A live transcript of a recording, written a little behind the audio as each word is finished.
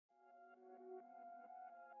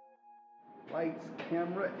Lights,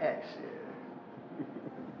 camera, action.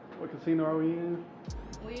 What casino are we in?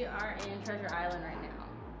 We are in Treasure Island right now.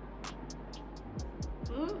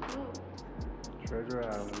 Treasure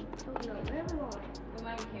Island. We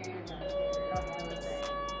might be carrying it down here.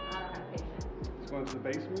 I don't have patience. Let's go into the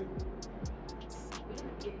basement. We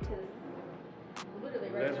just get to literally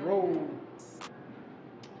right Let's there. roll.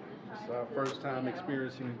 It's our first time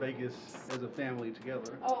experiencing Vegas as a family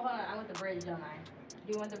together. Oh, hold on. I want the bridge, don't I?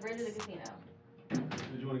 Do you want the bridge or the casino?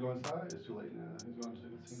 Did you want to go inside? It's too late now. He's going to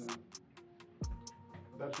the casino. I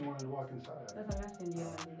thought you wanted to walk inside. That's what I'm asking. Do you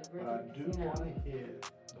want to do the bridge or I the do casino? want to hit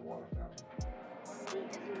the water fountain.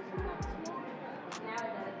 Now it does.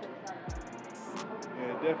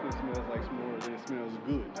 Yeah, it definitely smells like s'mores and it smells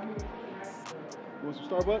good. Want some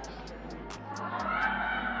Starbucks?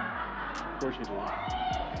 Of course you do.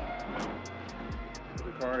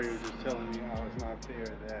 Dakari was just telling me how it's not fair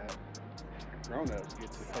that grown-ups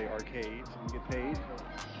get to play arcades and get paid,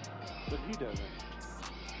 but he doesn't.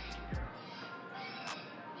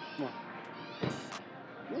 Come on.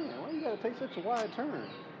 Man, why you gotta take such a wide turn?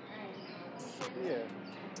 Yeah.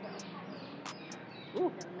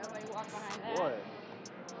 Ooh. Nobody walk behind that. What?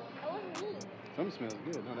 That wasn't me. Something smells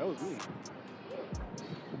good. No, that was me.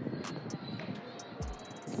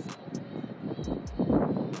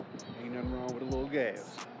 Ain't nothing wrong with a little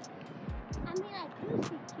gas. I mean, I do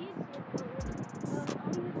see kids with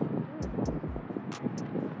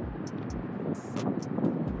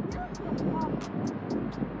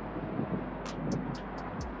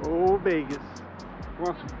Oh, Vegas. Come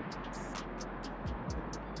on.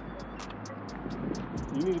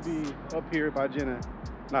 You need to be up here by Jena,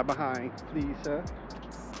 not behind, please, sir.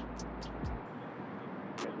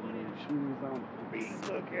 Got the new shoes on.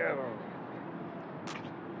 Look at them.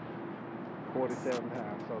 47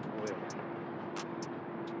 pounds, soaking wet.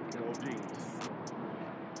 Good old jeans.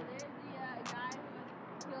 There's the guy who was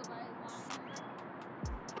killed by his lion.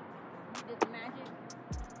 He did the magic.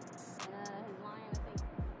 And his lion, I think,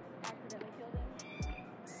 accidentally killed him.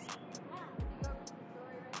 Yeah. Did you go read the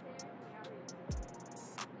story right there? Yeah, I'll read it.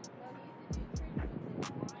 So he used to do tricks with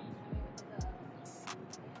his lion,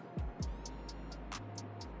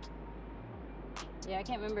 yeah, I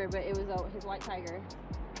can't remember, but it was his white tiger.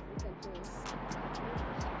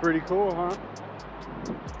 Pretty cool, huh?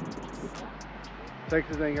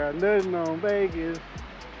 Texas ain't got nothing on Vegas.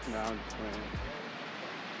 No, I'm just playing.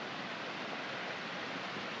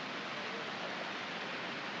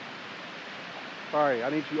 Sorry, I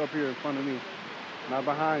need you up here in front of me, not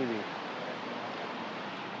behind me.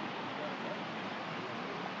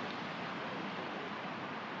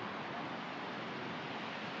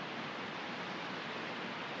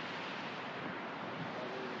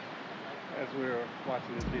 As we're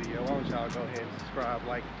watching this video, why don't y'all go ahead and subscribe,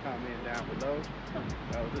 like, comment down below.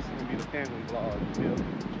 This is going to be the family vlog, you feel me?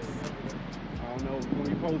 I don't know what we're going to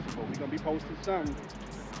be posting, but we're going to be posting something. It's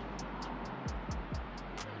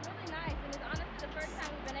really nice, and it's honestly the first time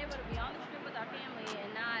we've been able to be on the strip with our family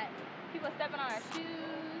and not people stepping on our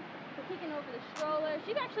shoes, kicking over the stroller.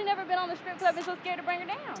 She's actually never been on the strip club and so scared to bring her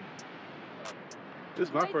down. This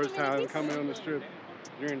is my first time coming on the strip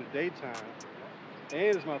during the daytime.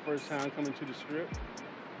 And it's my first time coming to the strip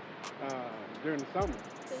during the summer.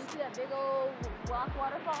 So you see that big old rock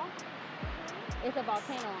waterfall? It's a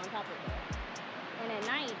volcano on top of it. And at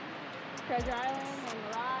night, Treasure Island and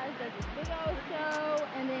Mirage does this big old show,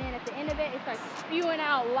 and then at the end of it, it starts spewing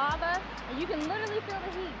out lava, and you can literally feel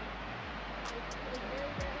the heat. It's very,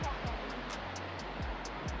 very hot.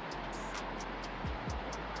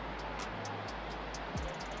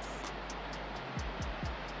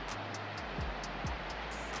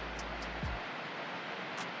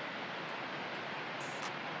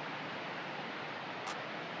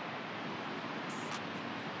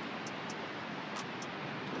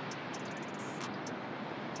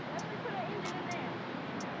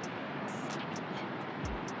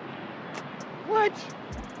 What?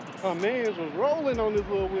 My man was rolling on this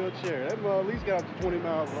little wheelchair. That at least got up to 20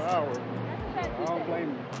 miles per hour. So I don't blame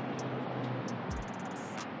him.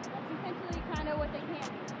 That's essentially kind of what they can do.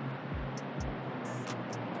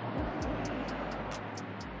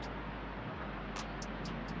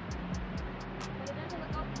 But it doesn't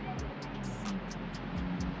look open.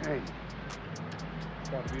 Hey,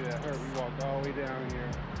 got to be that hurt. We walked all the way down here.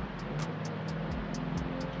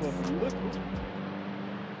 Well, from looking,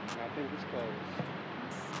 I think it's closed.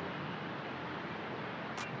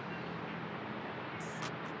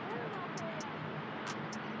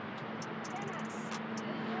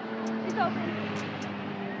 It's open.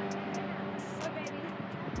 What, baby?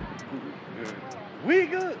 Good. We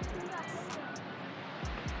good.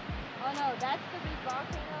 Oh, Oh no, that's the big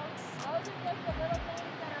volcano. Those are just the little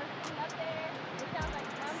things that are sitting up there. It sounds like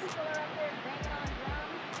drum people are up there banging on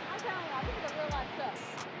drums. I'm telling y'all, this is a real life stuff.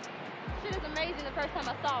 Shit is amazing the first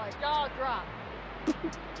time I saw it. Jaw dropped.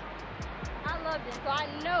 I loved it, so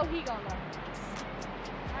I know he gonna love it.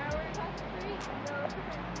 Alright, we're across the street.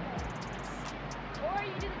 Or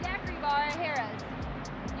you do the Dakari bar at Harrah's.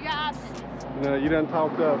 You got options. No, you done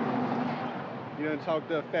talked up. You done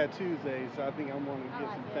talked up Fat Tuesdays, so I think I'm gonna get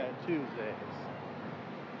some Fat Tuesdays.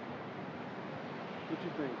 What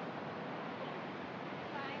you think?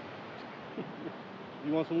 Fine.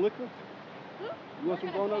 You want some liquor? You want some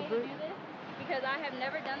grown-up drink? Because I have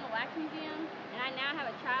never done the wax museum, and I now have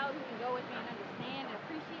a child who can go with me and understand and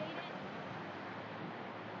appreciate it.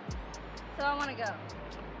 So I want to go.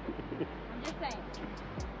 I'm just saying.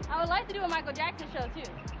 I would like to do a Michael Jackson show too,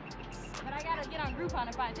 but I gotta get on Groupon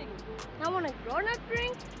and buy tickets. I want a grown-up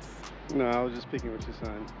drink? No, I was just picking with your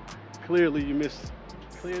son. Clearly you missed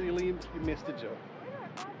the joke.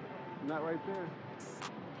 Not right there.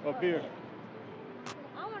 Up here.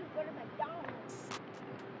 I want to go to McDonald's.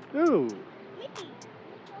 Dude. Mickey.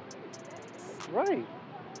 Right.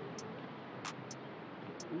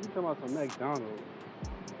 You talking about some McDonald's?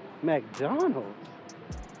 McDonald's?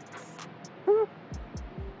 Huh?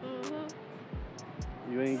 Mm-hmm.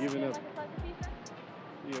 You ain't giving up. Like a slice of pizza?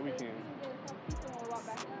 Yeah, we can. We can get a slice of pizza when we walk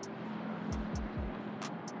back up.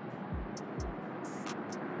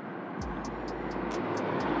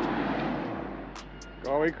 Go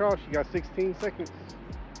all the way across. You got 16 seconds.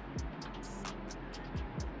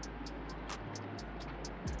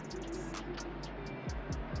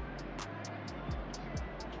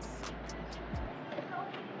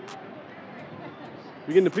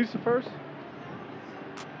 You getting the pizza first?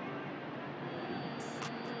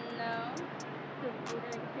 No. Because we're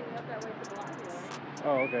going to continue up that way to Bellagio.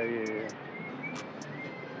 Oh, okay, yeah.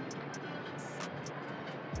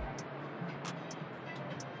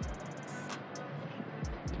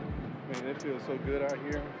 Man, it feels so good out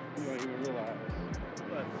here. You don't even realize.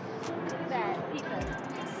 Look at that pizza.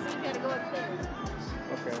 He's got to go upstairs.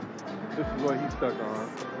 Okay. This is what he's stuck on.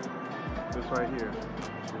 This right here.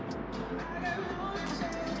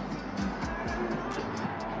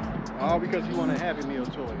 All because you want a Happy Meal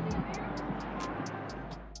toy.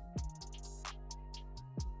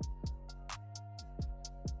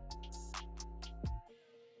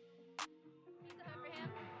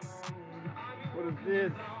 What is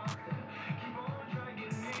this?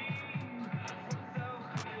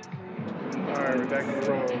 Alright, we're back on the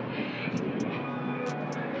road.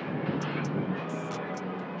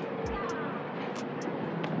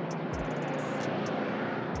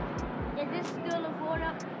 Is this still a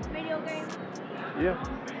grown-up video game? Yeah.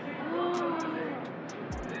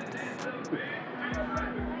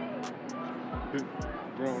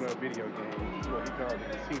 Grown up video game. That's what he called it,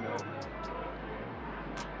 casino.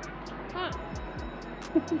 Huh.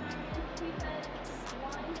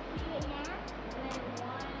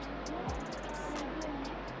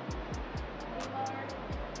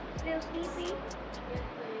 Still sleepy?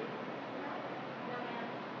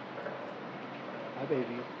 Hi,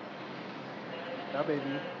 baby. Hi,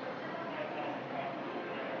 baby.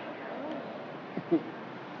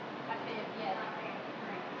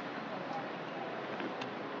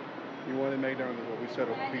 You wanted McDonald's, but we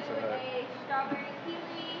settled for Pizza Hut. Strawberry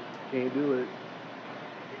kiwi. Can't do it. You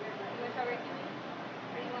want strawberry kiwi?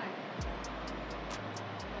 What do you want?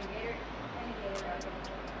 Gator? Any gator,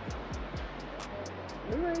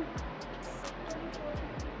 Alright.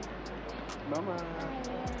 Mama.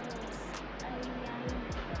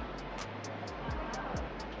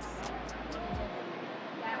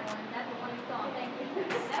 That one. That's the one we saw. Thank you.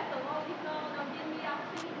 That's the one we saw. Don't give me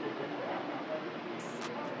opportunity.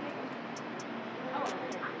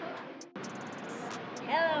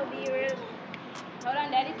 Hello, viewers. Hold on,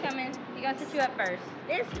 Daddy's coming. He's gonna sit you up first.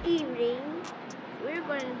 This evening, we're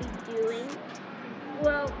going to be doing,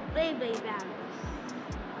 well, Beyblade battles.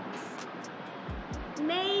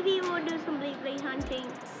 Maybe we'll do some Beyblade hunting.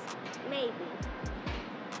 Maybe.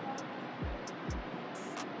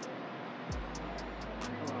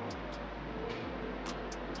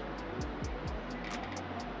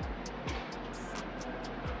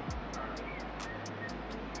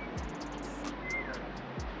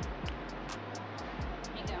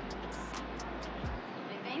 Here you go.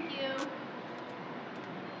 Say thank you.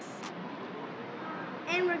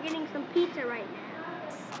 And we're getting some pizza right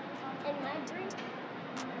now. And my drink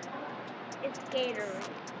is Gatorade.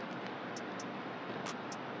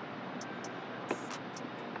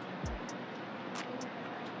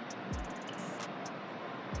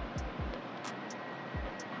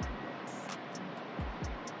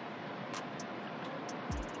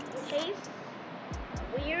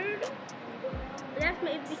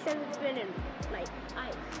 maybe because it's been in like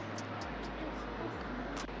ice.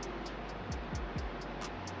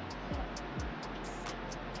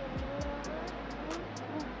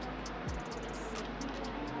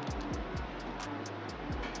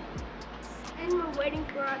 And we're waiting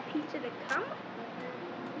for our pizza to come,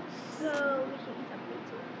 so we can eat some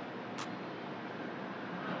pizza.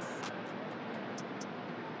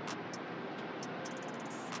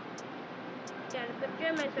 Gotta put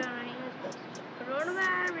your mask on our hands because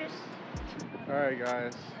coronavirus. Alright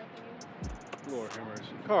guys. Lord have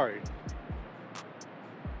mercy. Kari.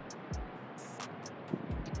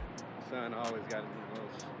 Son always got to do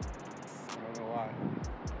those. I don't know why.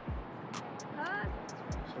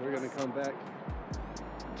 So we're gonna come back,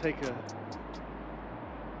 take a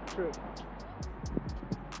trip.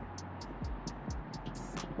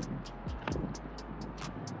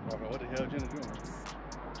 I don't know what the hell Jena's doing.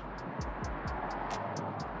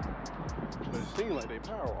 But it seems like they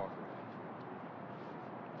power walking.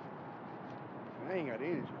 I ain't got the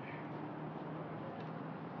energy.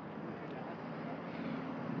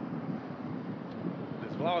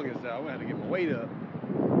 This vlog is out. I'm gonna have to get my weight up.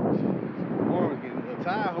 My arm is getting a little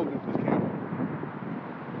tired holding up this camera.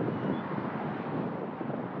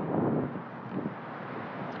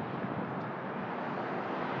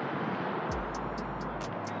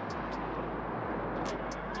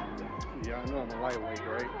 Yeah, I know I'm a lightweight,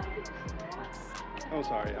 right? I'm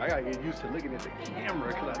sorry, I gotta get used to looking at the camera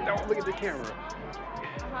because I don't look at the camera.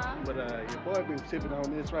 But your boy been sipping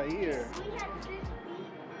on this right here.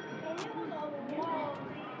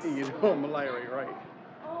 And you know I'm a lightweight, right?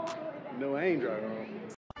 No, I ain't driving on.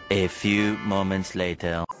 A few moments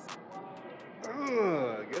later.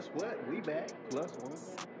 Guess what? We back. +1.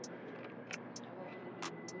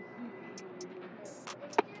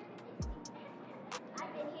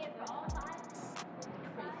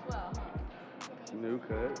 New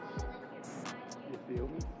cuts. You feel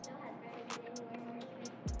me?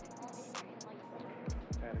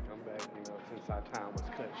 Had to come back, you know, since our time was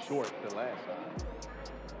cut short the last time.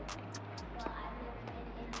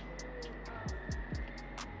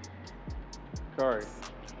 Kari.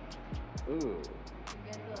 Ooh.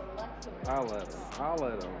 I'll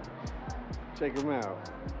let him. Check him out.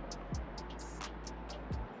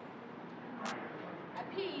 I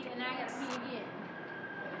peed and I gotta pee again.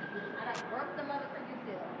 I like broke the motherfucking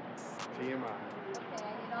seal. TMI. Okay, I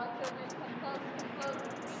need all children come close.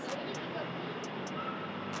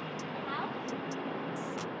 The house?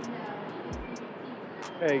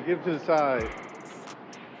 No, Hey, get to the side.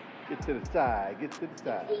 Get to the side. Get to the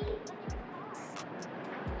side.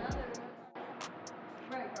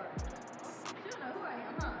 Right, right. You don't know who I am,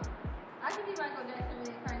 huh? I can be Michael Jackson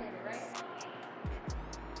reincarnated, right?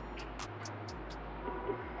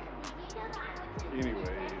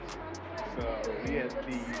 Anyways, so we at the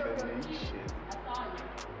Venetian. I saw you.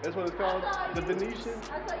 That's what it's called? The Venetian? I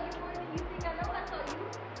saw you more than you think I know. I saw you.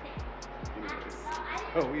 Anyways.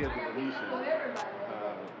 Oh, we at the Venetian. For everybody.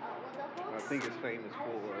 I think it's famous for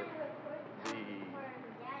the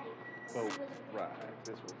boat ride.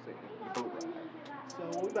 That's what it's saying. The boat ride. So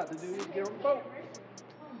what we about to do is get on the boat.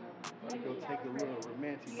 About to go take a little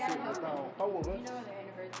romantic trip with all four of us. You know when their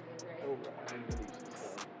anniversary is, right? Boat ride in Venetian. So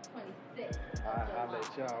 26. I'll let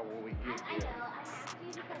y'all when we get there.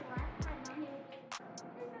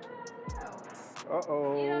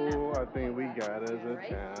 Uh-oh, I think we got us a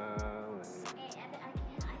challenge.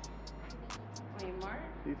 Wait, Mark?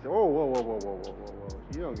 He said, whoa.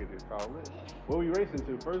 You don't get this call. What are we racing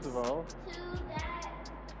to, first of all? To the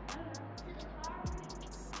car,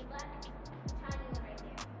 the black tiny one right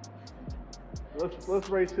there. Let's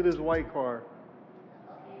race to this white car.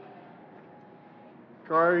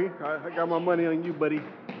 Kari, I got my money on you, buddy.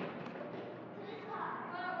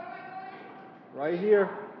 Right here.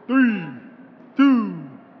 3, 2,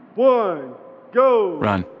 1, go.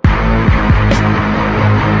 Run.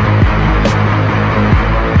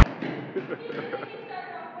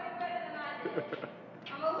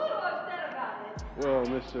 I'm a little upset about it. Well,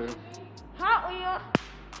 Mr. Hot wheel.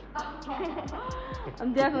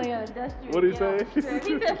 I'm definitely gonna dust you. What'd he say? He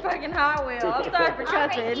said fucking Hot Wheel. I'm sorry for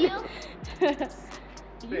cussing. You.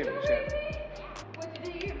 Family channel. What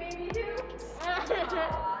you do? You made me do?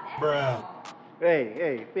 Bruh.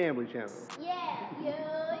 Hey, family channel. Yeah, you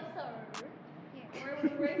sir. Where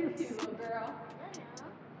was the race to, little girl?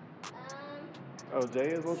 I don't know. Oh, Jay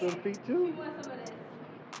is on them feet She too? wants some of this.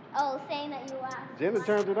 Oh, saying that you laughed. Jenna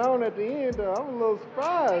turned it on at the end, though. I'm a little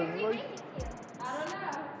surprised. Like, I don't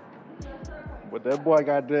know. but that boy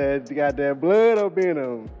got that blood up in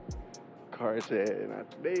him. Car said, not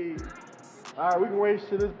today. All right, we can race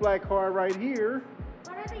to this black car right here.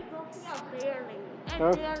 Why are they both out there?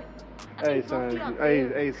 Huh? I Hey think son, Goku don't hey,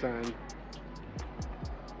 care. hey son.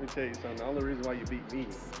 Let me tell you something. The only reason why you beat me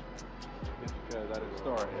is because I didn't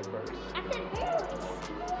start at first. I said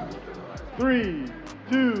barely. 3,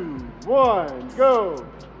 2, 1, go!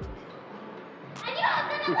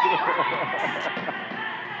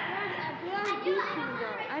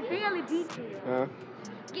 I barely beat you. Huh?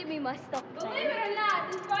 Give me my stuff. Believe it or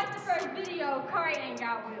not, despite the first video, Kari ain't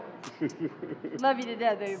got wheels. Love you to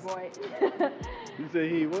death, baby boy. You say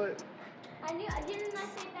he what? I didn't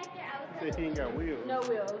say back there. I You say he ain't got wheels. No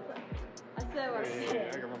wheels. I said what I Yeah,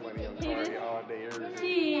 I said. got my money on Dakari all day, every day.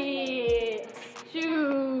 Shit.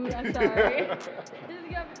 Shoot. I'm sorry.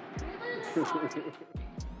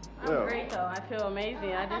 I'm great though. I feel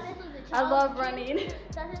amazing. I love running.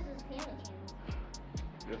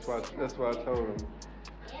 That's why I told him.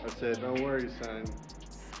 I said, don't worry, son.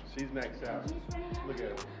 She's maxed out. Look at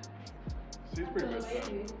her. She's pretty messed up.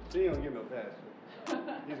 She ain't gonna get no passion.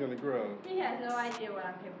 He's gonna grow. He has no idea what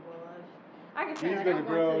I'm capable of. I can He's gonna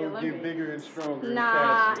grow, get bigger and stronger.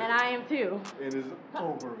 Nah, and faster. and I am too. It is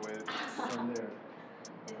over with from there.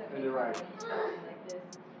 And you're right. Like this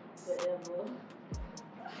forever.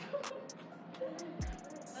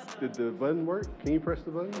 Did the button work? Can you press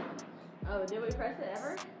the button? Oh, did we press it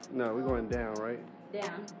ever? No, we're going down, right?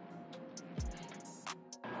 Down.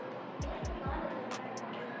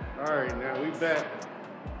 All right, now we back.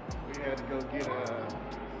 We had to go get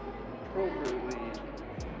appropriately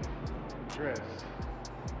dressed.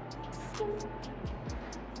 You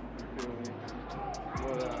feel me?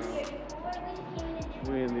 But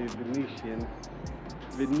we're in the Venetian.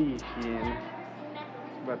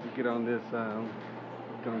 About to get on this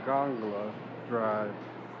Gongongla drive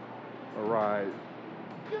or ride.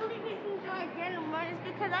 The only reason why I didn't run is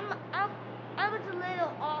because I was a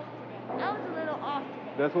little off today.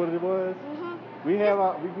 That's what it was? Mm-hmm. We have,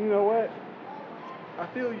 you know what? I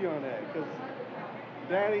feel you on that, because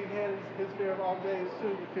Daddy had his fair of off days too,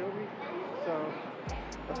 you feel me? So,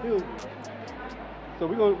 I feel you. So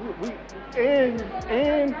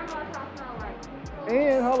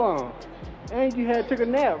and hold on. And you had took a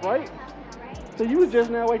nap, right? So you was just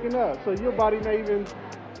now waking up. So your body may even,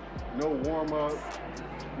 no warm up,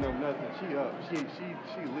 no nothing. She up, she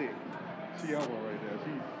lit. She on one right there.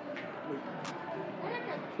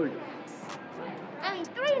 Look. I mean,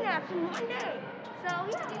 3 naps in one day. So,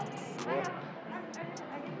 yeah.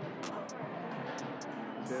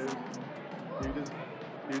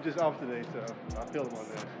 You're just off today, so I feel him on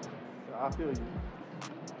that. So I feel you.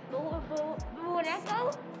 But when that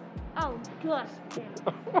goes, oh, Dustin.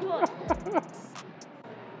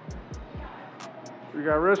 We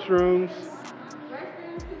got restrooms.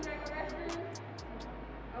 Restrooms, restrooms.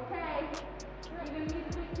 Okay. Even me, the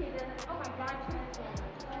big kid, doesn't. Oh my God, Transformers.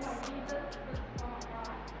 Oh my Jesus.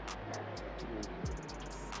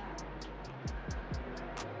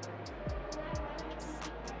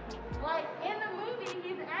 Like in the movie,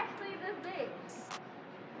 he's actually this big.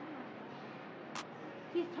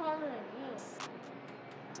 He's taller than you.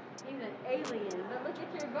 He's an alien. But look at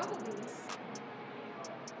your Bumblebee.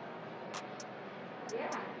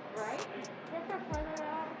 Yeah, right? That's a further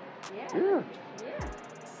off. Yeah. Yeah.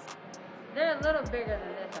 They're a little bigger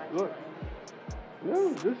than this, actually. Look.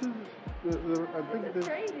 No, this is I think This is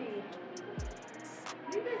crazy.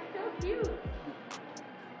 These are so cute.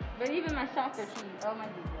 But even my socks are cheap. Oh my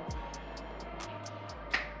Jesus.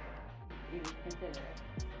 Even consider it.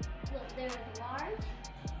 Look, there is large,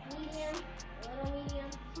 medium, little medium,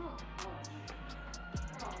 small.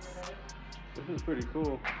 This is pretty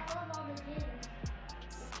cool. I love all the gyms.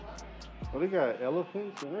 Oh, they got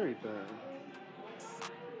elephants and everything.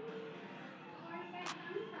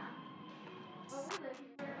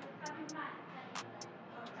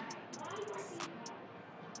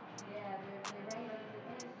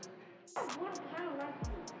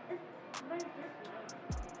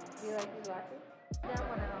 You like these watches? That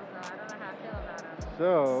one I don't know. I don't know how I feel about them.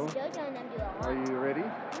 So, Jojo and them do a lot. are you ready?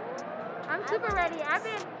 I'm super ready. I've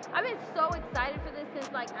been so excited for this since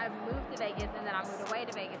like I moved to Vegas and then I moved away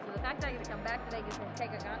to Vegas. So the fact that I get to come back to Vegas and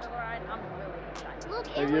take a gondola ride, I'm really excited. Look,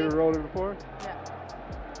 Have you ever rolled it before? No.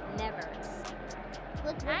 Never.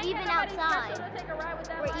 Look, I we're ain't even got nobody outside. special to take a ride with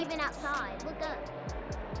that We're bike. even outside. Look up.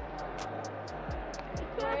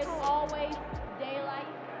 Where it's always daylight.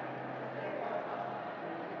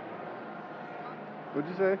 What'd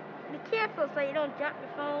you say? Be careful so you don't drop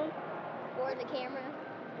your phone. Or the camera.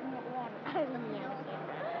 If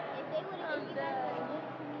they would have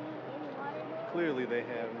Clearly they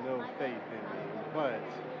have no faith in me, but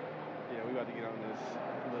yeah, we about to get on this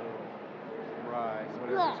little ride,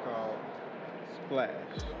 whatever it's called, Splash.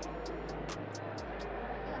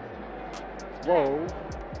 Whoa.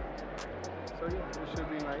 So yeah, it should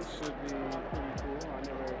be nice. Should be pretty cool.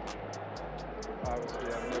 Obviously,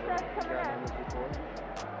 I've never gotten on this before.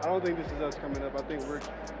 I don't think this is us coming up. I think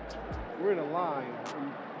we're in a line.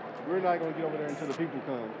 We're not going to get over there until the people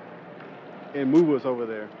come and move us over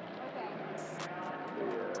there. Okay.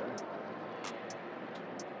 Yeah.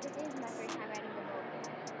 This is my first time riding the boat.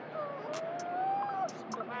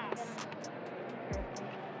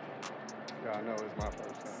 Yeah, I know it's my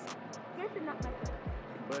first time. This is not my first.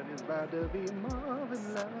 But it's about to be marvelous.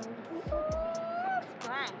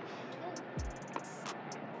 Splash.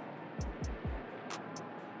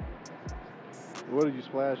 What did you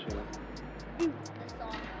splash in? The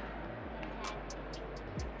song.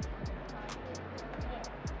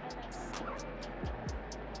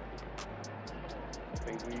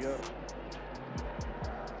 Think we up.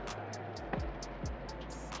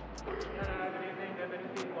 Good evening,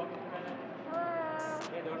 Dimitri. Welcome to Venice. Hello.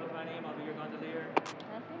 Hey, those are my name. I'll be your gondolier.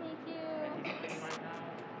 Nice to meet you. He's sitting right now.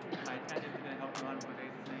 My attendant is going to help you on with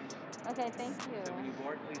today's things. Okay, thank you. So when you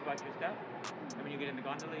board, please watch your step. And when you get in the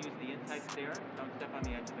gondola, use the inside stair. Don't step on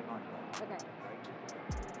the edge of the gondola. Okay.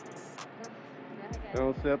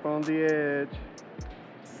 Don't step on the edge.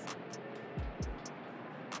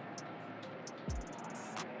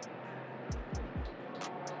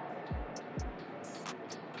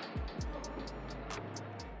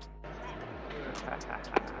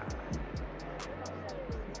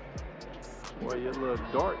 Boy, you look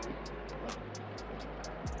dark.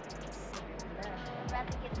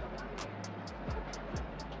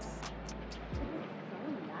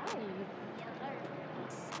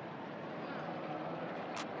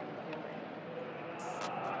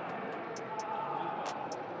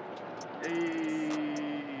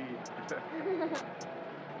 Hey.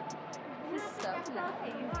 This is so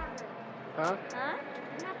nice. Huh? Huh?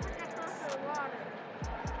 You're not putting that close to the water.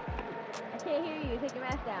 I can't hear you. Take your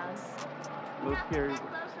mask down. A little scary. Not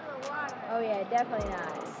put that close to the water. Oh yeah, definitely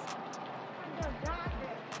not. You're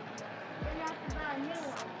gonna have to buy a new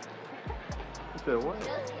one. You said what?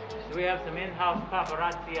 Just kidding. So we have some in-house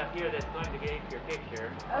paparazzi up here that's going to get your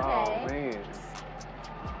picture. Okay. Oh, man.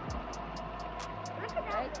 Look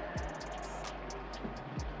at Right? that.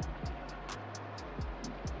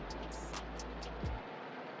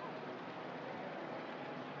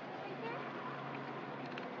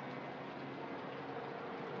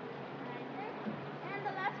 And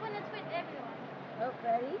the last one is with everyone. Oh,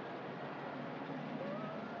 ready?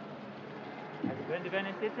 Have you been to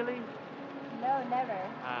Venice, Italy? No, never.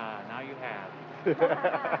 Ah, now you have.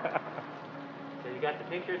 So you got the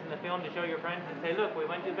pictures and the film to show your friends and say, look, we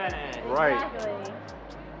went to Venice. Right. Exactly.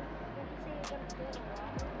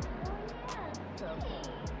 So cool.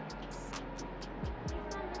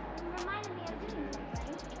 Reminded me of Disney.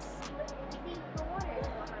 See, the water is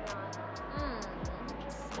going on.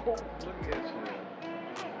 Oh, look at you.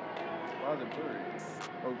 Why is it blurry?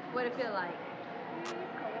 Oh, What it feel like? It's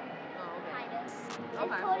cold. Oh, okay. Kind of. It's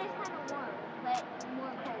Okay. cold, it's kind of warm, but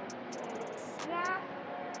more cold. Yeah.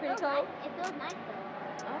 Pretty Feels cold? nice. It feels nice though.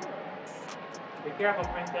 Oh. Be careful,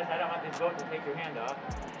 princess. I don't want this boat to take your hand off.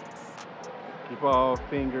 keep all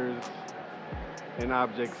fingers and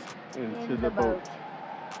objects into the boat.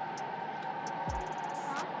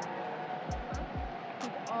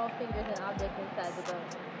 Keep all fingers and objects inside the boat.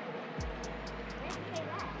 Let's say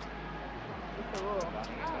that. It's a rule.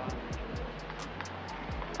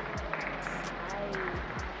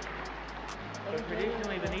 So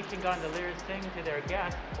traditionally, Venetian gondoliers sing to their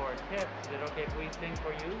guests for tips. Is it okay if we sing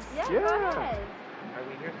for you? Yeah, Yeah. go ahead. Are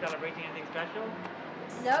we here celebrating anything special?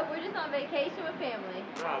 Nope, we're just on vacation with family.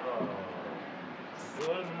 Bravo.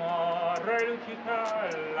 Sul mare luccica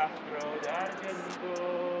l'astro d'argento,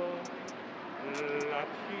 la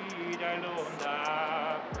cida e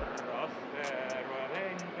l'onda prospero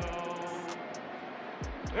evento.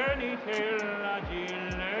 Venite la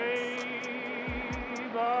gillei,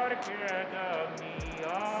 barchetta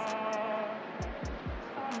mia,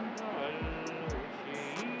 Santa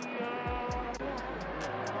Lucia.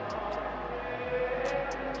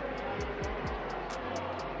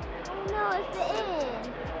 No, it's the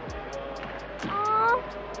end. Oh.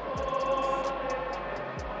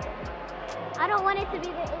 I don't want it to be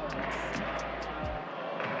the end.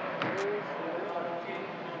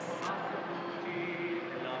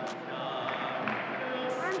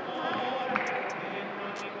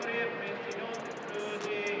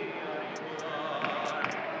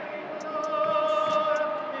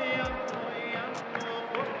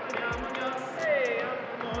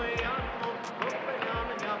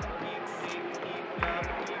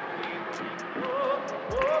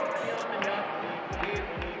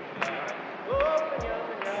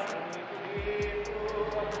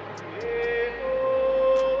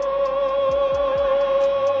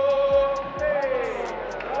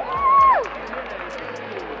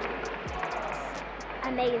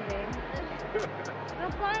 amazing.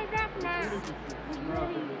 I'm flying back now.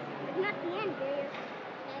 It's not the end, Dave.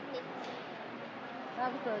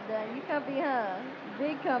 I'm so done. You comfy, huh?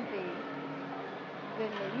 Big comfy.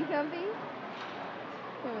 Goodness, you comfy?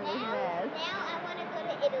 Come on, this mask. Now I want to go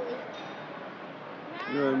to Italy.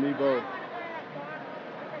 You and me both.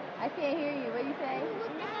 I can't hear you. What you say?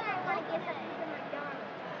 Look, they have a fucking McDonald's.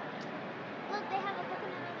 Look, they have a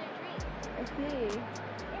fucking another drink. I see.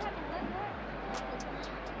 They have a good one.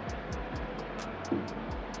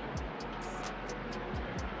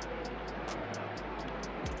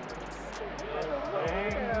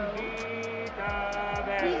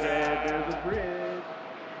 There's a bridge.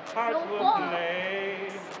 Hearts will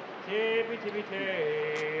play, tippy tippy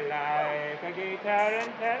tay, like a guitar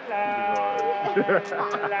and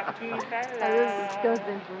lucky That was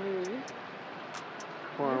disgusting for me.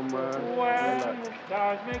 From, when the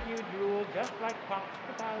stars make you drool, just like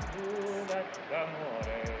crocodiles do, that's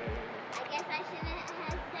amore. I guess I shouldn't have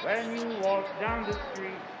said When you walk down the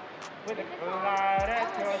street with a cloud at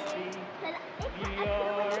your feet,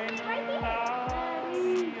 you're in love,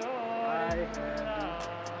 you're in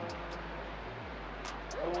love.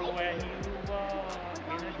 When you walk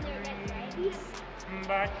in a dream,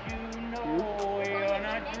 but you know you're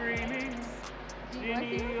not dreaming,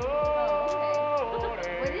 signore.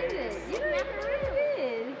 What is it? You don't even know what it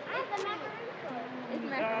is. It's a macaroon store. It's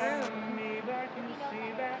macaroon. Me back you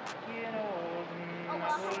see back in old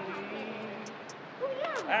Napoli. Oh,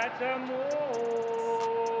 yeah. At amore.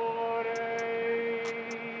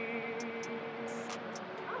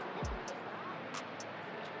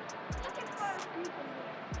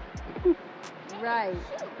 Right.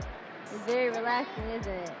 It's very relaxing, isn't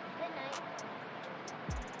it? Good night.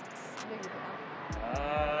 Look at that.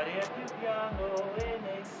 Aria più piano e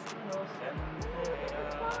nessuno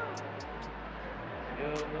sentirà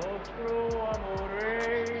il nostro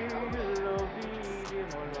amore lo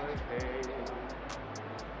viviamo noi te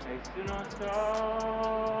nessuno sa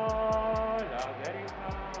la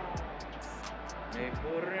verità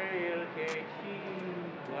neppure il che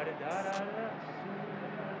ci guarderà lassù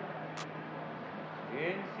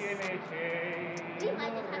insieme a te We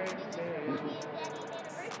might just have to do this for Mommy and Daddy's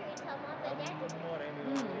anniversary and tell Mom and Dad to amore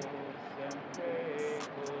mio sempre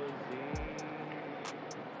così.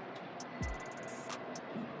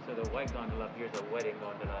 So the white gondola up here is a wedding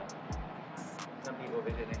gondola. Some people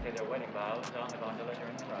visit and say their wedding vows on the gondola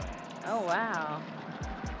during the ride. Oh, wow.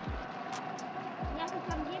 You have to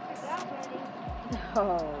come here for your wedding.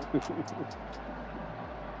 Oh.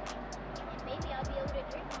 And maybe I'll be able to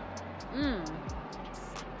drink Mmm.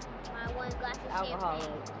 my one glass of Alcoholic.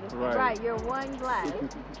 champagne. Right. Right, you're one glass.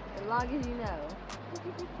 As long as you know.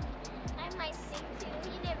 I might sing too.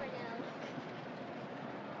 You never know.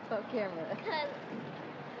 On camera. Because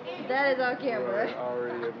That is on camera. Right,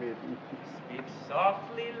 already admitting. Speak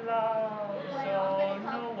softly, love, so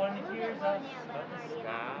no one hears us but the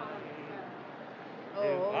sky. Oh,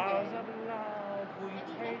 The vows okay. of love we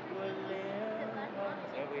take will live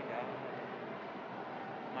until we die.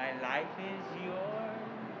 My life is yours.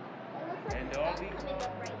 it looks like And the all sun's we coming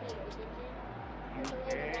up right here, didn't it? You The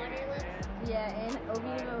way the water looks. came Yeah, and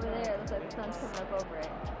even over there, it looks like the sun's coming up over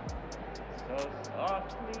it. so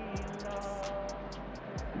softly, love.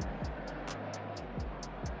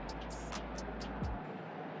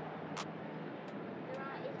 The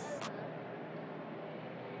ride is over.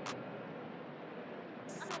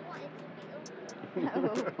 I don't want it to be over.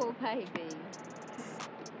 Oh, poor baby.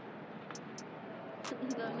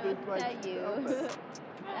 Don't know what to tell you.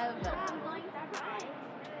 I'm going to cry.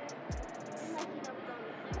 Unless you don't go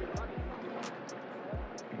to sleep on your phone.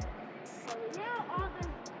 So now all the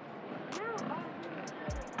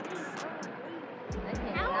I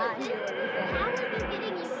cannot How is hear what you're saying. this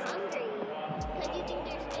getting you hungry? Because you think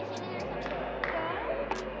there's fish in it or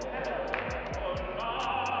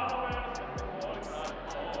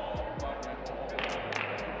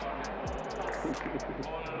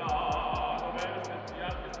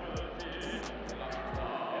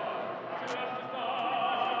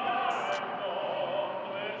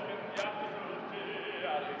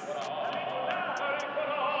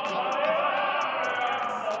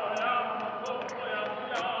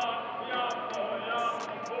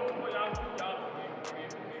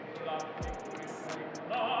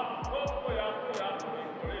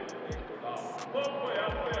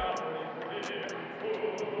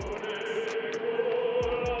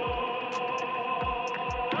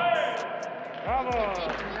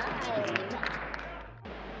Bravo!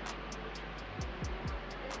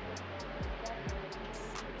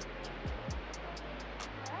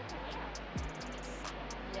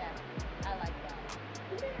 Yeah, I like that.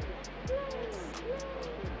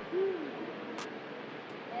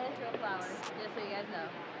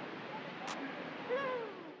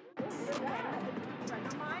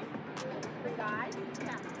 Don't mind. The guys,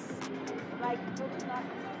 yeah. Like,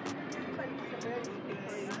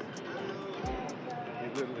 They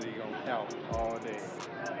literally gonna count all day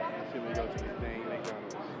until we go to this dang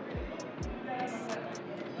McDonald's.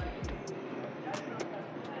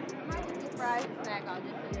 I might just get fries and snack. I'll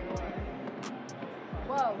just sit here and order.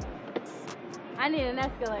 Whoa. I need an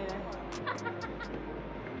escalator.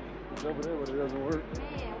 It's over there, but it doesn't work.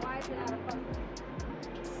 Man, why is it out of focus?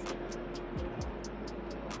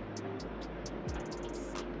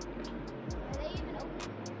 Are they even open?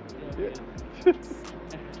 Yeah.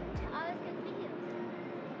 I was confused.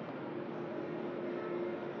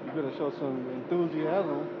 You better show some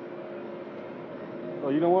enthusiasm. Oh,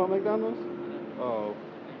 you don't want McDonald's? Oh.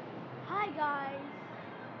 Hi guys.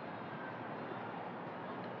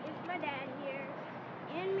 It's my dad here.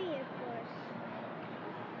 And me, of course.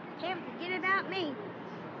 Can't forget about me.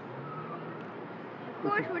 Of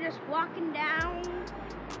course, we're just walking down,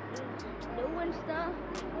 doing stuff.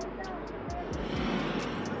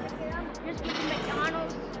 Just get to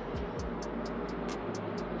McDonald's.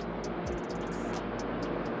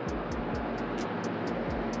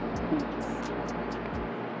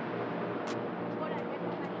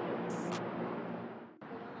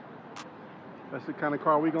 That's the kind of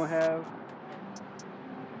car we're gonna have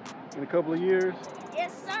in a couple of years.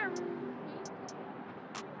 Yes, sir.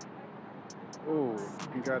 Oh,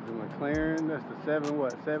 you got the McLaren. That's the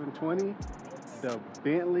 720? The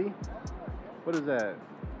Bentley. What is that?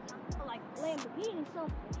 Like Lamborghini,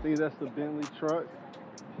 something. See, that's the Bentley truck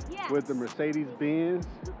Yeah. with the Mercedes-Benz,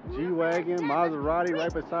 G-Wagon, Maserati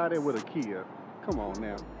right beside it with a Kia. Come on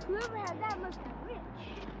now. Whoever had that must be rich.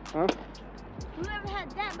 Huh? Whoever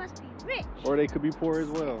had that must be rich. Or they could be poor as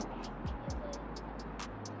well.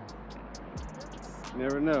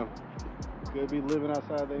 Never know. Could be living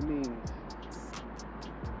outside their means.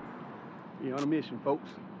 Be on a mission, folks.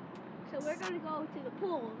 So we're gonna go to the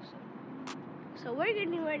pools. So we're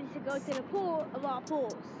getting ready to go to the pool of all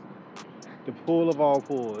pools. The pool of all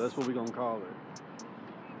pools. That's what we're gonna call it.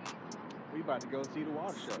 We about to go see the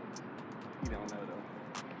water show. You don't know though.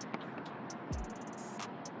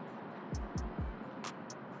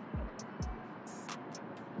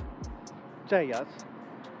 Yes.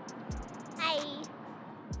 Hi.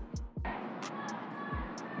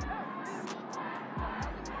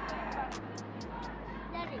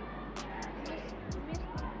 Daddy.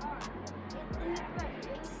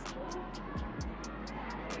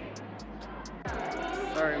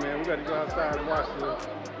 Alright man, we gotta go outside and watch the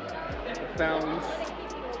fountains.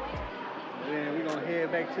 And then we're gonna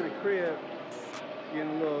head back to the crib. It's getting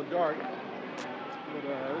a little dark. But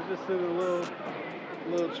it's just a little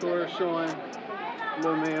tour showing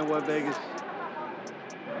little man what Vegas,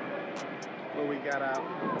 what we got out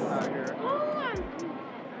here. Oh,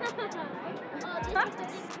 this is a big pool.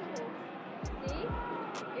 See?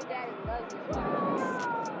 Your daddy loves this one.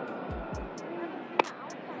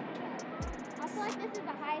 I feel like this is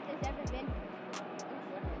the highest it's ever been.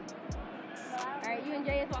 Alright, you and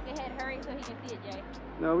Jay is walk ahead. Hurry so he can see it, Jay.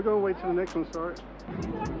 No, we're gonna wait till the next one starts.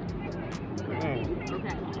 Okay.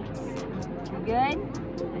 Good?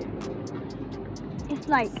 It's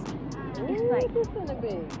like. This is gonna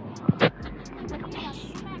be.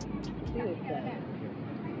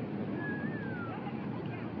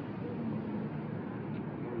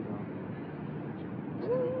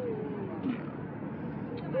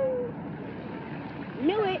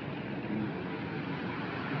 Knew it.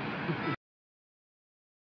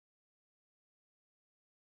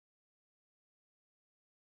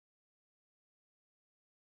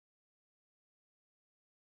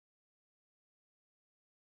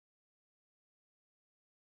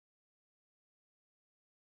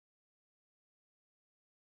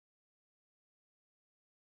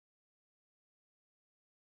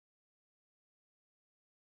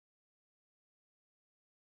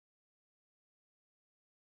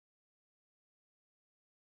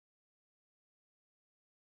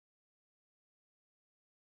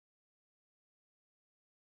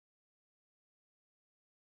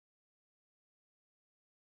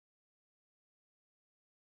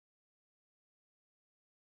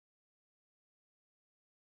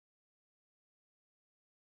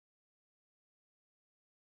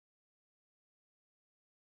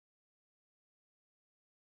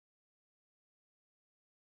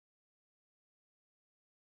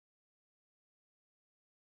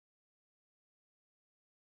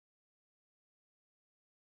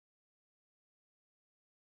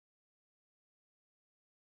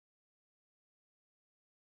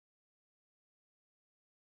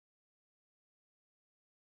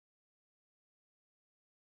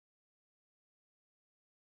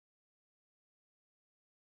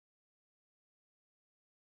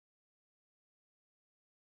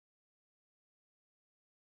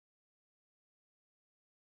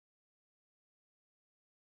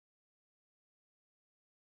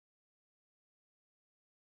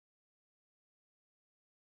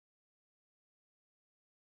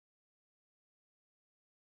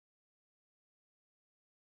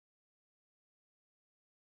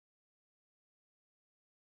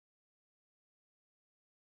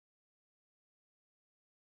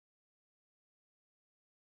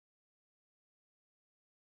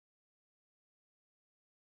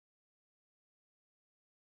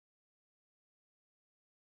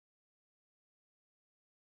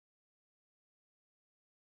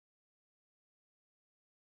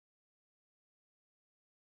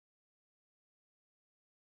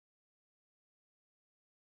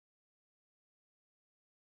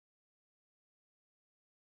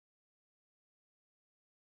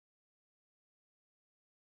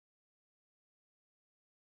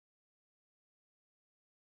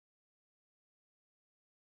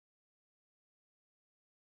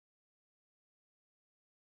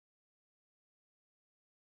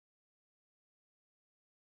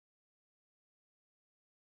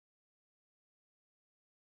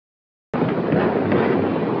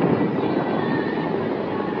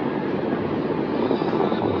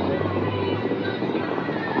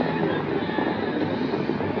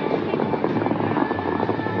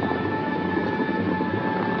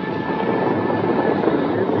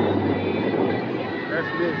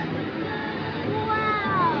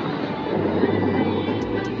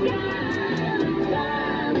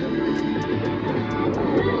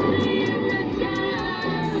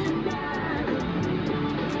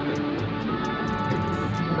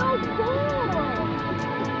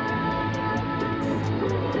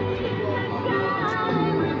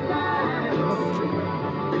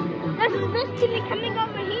 Coming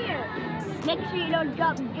over here. Make sure you don't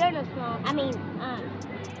drop Jena's phone. I mean,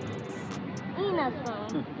 Ina's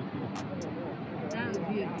phone.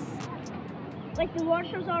 Like the water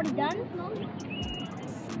show's already done?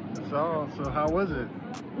 So how was it?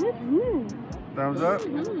 Thumbs up?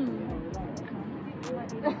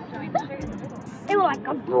 It was like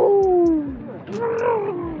a boom.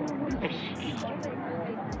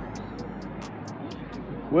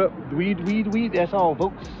 Well, weed, that's all,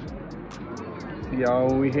 folks. See y'all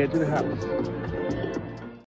when we head to the house.